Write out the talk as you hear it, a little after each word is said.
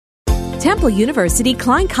Temple University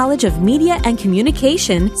Klein College of Media and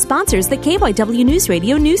Communication sponsors the KYW News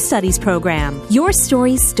Radio News Studies program. Your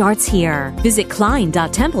story starts here. Visit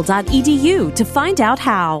klein.temple.edu to find out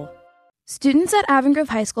how. Students at Avon Grove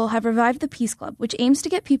High School have revived the Peace Club, which aims to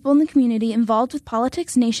get people in the community involved with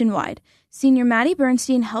politics nationwide. Senior Maddie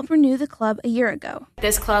Bernstein helped renew the club a year ago.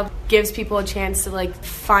 This club gives people a chance to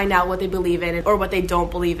find out what they believe in or what they don't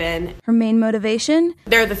believe in. Her main motivation?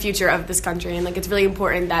 They're the future of this country, and it's really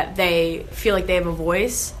important that they feel like they have a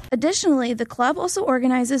voice. Additionally, the club also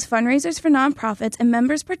organizes fundraisers for nonprofits, and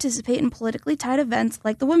members participate in politically tied events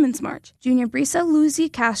like the Women's March. Junior Brisa Lucy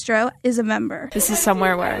Castro is a member. This is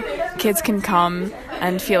somewhere where kids can come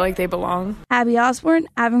and feel like they belong. Abby Osborne,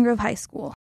 Avon Grove High School.